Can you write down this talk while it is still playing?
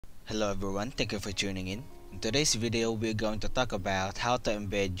Hello everyone, thank you for tuning in. In today's video, we're going to talk about how to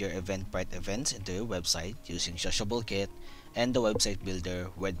embed your Eventbrite events into your website using SociableKIT and the website builder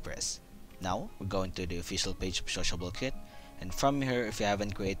WordPress. Now, we're going to the official page of SociableKIT, and from here, if you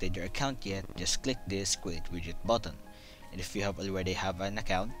haven't created your account yet, just click this Create Widget button. And if you already have an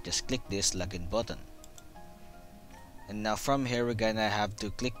account, just click this Login button. And now from here, we're gonna have to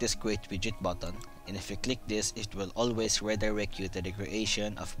click this Create Widget button, and if you click this, it will always redirect you to the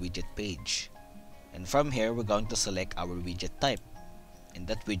creation of widget page. And from here, we're going to select our widget type, and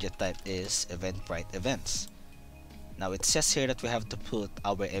that widget type is Eventbrite Events. Now it says here that we have to put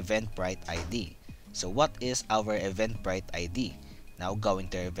our Eventbrite ID. So what is our Eventbrite ID? Now going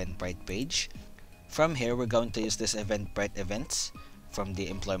to our Eventbrite page. From here, we're going to use this Eventbrite Events from the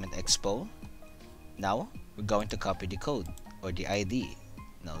Employment Expo. Now we're going to copy the code or the ID.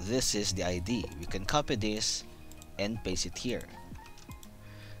 Now this is the ID. We can copy this and paste it here.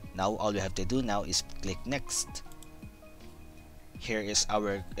 Now all we have to do now is click next. Here is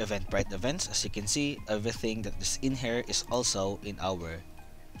our Eventbrite events. As you can see, everything that is in here is also in our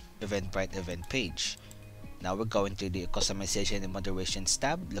Eventbrite event page. Now we're going to the customization and moderations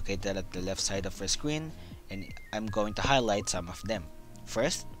tab located at the left side of our screen, and I'm going to highlight some of them.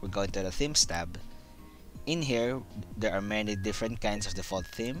 First, we're going to the themes tab. In here, there are many different kinds of default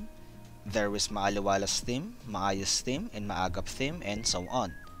theme. There is Maaliwalas theme, Maayos theme, and Maagap theme, and so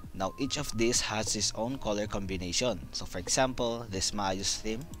on. Now, each of these has its own color combination. So, for example, this Maayos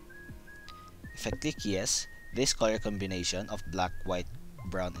theme, if I click yes, this color combination of black, white,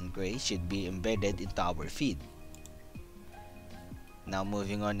 brown, and gray should be embedded into our feed. Now,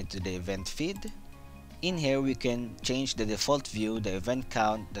 moving on into the event feed. In here, we can change the default view, the event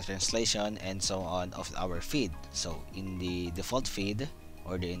count, the translation, and so on of our feed. So in the default feed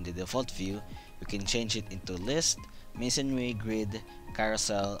or in the default view, we can change it into list, masonry, grid,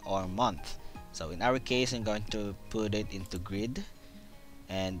 carousel, or month. So in our case, I'm going to put it into grid,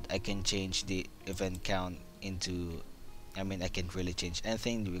 and I can change the event count into, I can't really change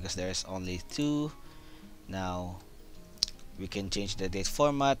anything because there's only 2. Now we can change the date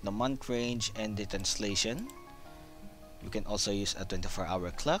format, the month range, and the translation. We can also use a 24-hour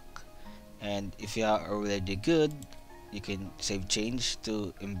clock, and if you are already good, you can save change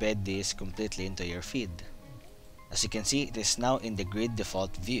to embed this completely into your feed. As you can see, it is now in the grid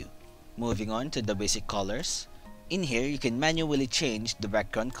default view. Moving on to the basic colors. In here, you can manually change the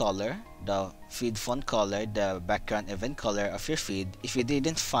background color, the feed font color, the background event color of your feed if you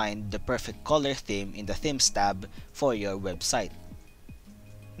didn't find the perfect color theme in the Themes tab for your website.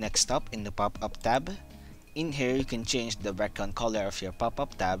 Next up, in the Pop-up tab, in here you can change the background color of your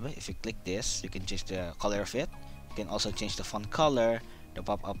pop-up tab. If you click this, you can change the color of it. You can also change the font color, the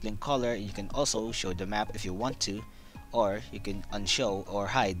pop-up link color. You can also show the map if you want to, or you can unshow or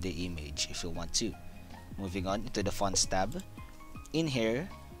hide the image if you want to. Moving on to the fonts tab. In here,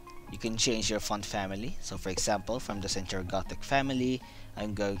 you can change your font family. So for example, from the Central Gothic family,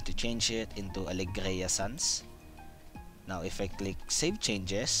 I'm going to change it into Alegria Sans. Now if I click Save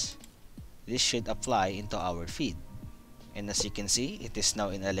Changes, this should apply into our feed. And as you can see, it is now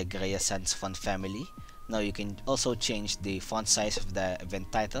in Alegria Sans font family. Now you can also change the font size of the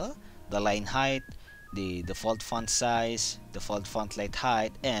event title, the line height, the default font size, default font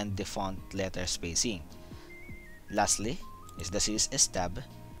height, and the font letter spacing. Lastly is the CSS tab.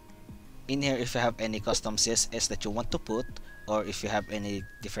 In here, if you have any custom CSS that you want to put, or if you have any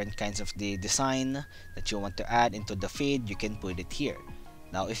different kinds of the design that you want to add into the feed, you can put it here.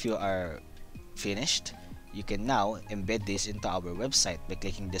 Now if you are finished, you can now embed this into our website by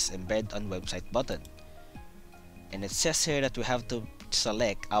clicking this Embed on Website button. And it says here that we have to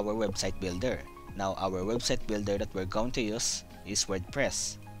select our website builder. Now our website builder that we're going to use is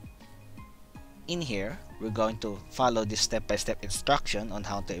WordPress. In here, we're going to follow this step-by-step instruction on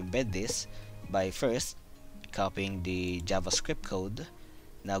how to embed this by first copying the JavaScript code.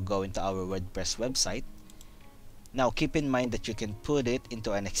 Now go into our WordPress website. Now keep in mind that you can put it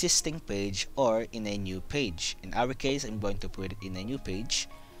into an existing page or in a new page. In our case, I'm going to put it in a new page.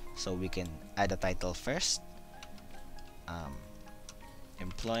 So we can add a title first.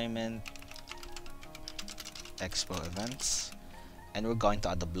 Employment Expo Events. And we're going to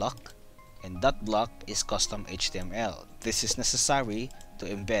add a block. And that block is custom HTML. This is necessary to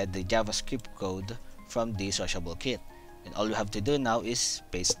embed the JavaScript code from the SociableKIT. And all you have to do now is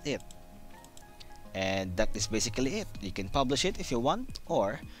paste it. And that is basically it. You can publish it if you want,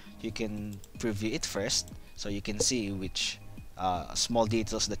 or you can preview it first so you can see which small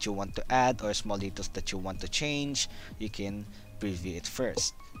details that you want to add or small details that you want to change. You can preview it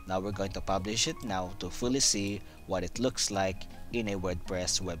first. Now we're going to publish it now to fully see what it looks like in a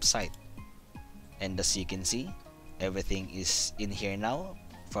WordPress website. And as you can see, everything is in here now,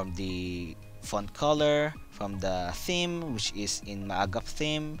 from the font color, from the theme, which is in Maagap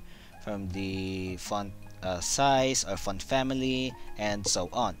theme, from the font size or font family, and so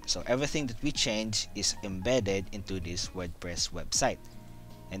on. So everything that we change is embedded into this WordPress website.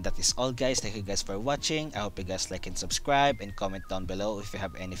 And that is all, guys. Thank you guys for watching. I hope you guys like and subscribe, and comment down below if you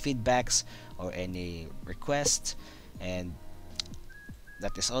have any feedbacks or any requests. And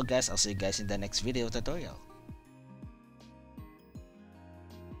that is all, guys. I'll see you guys in the next video tutorial.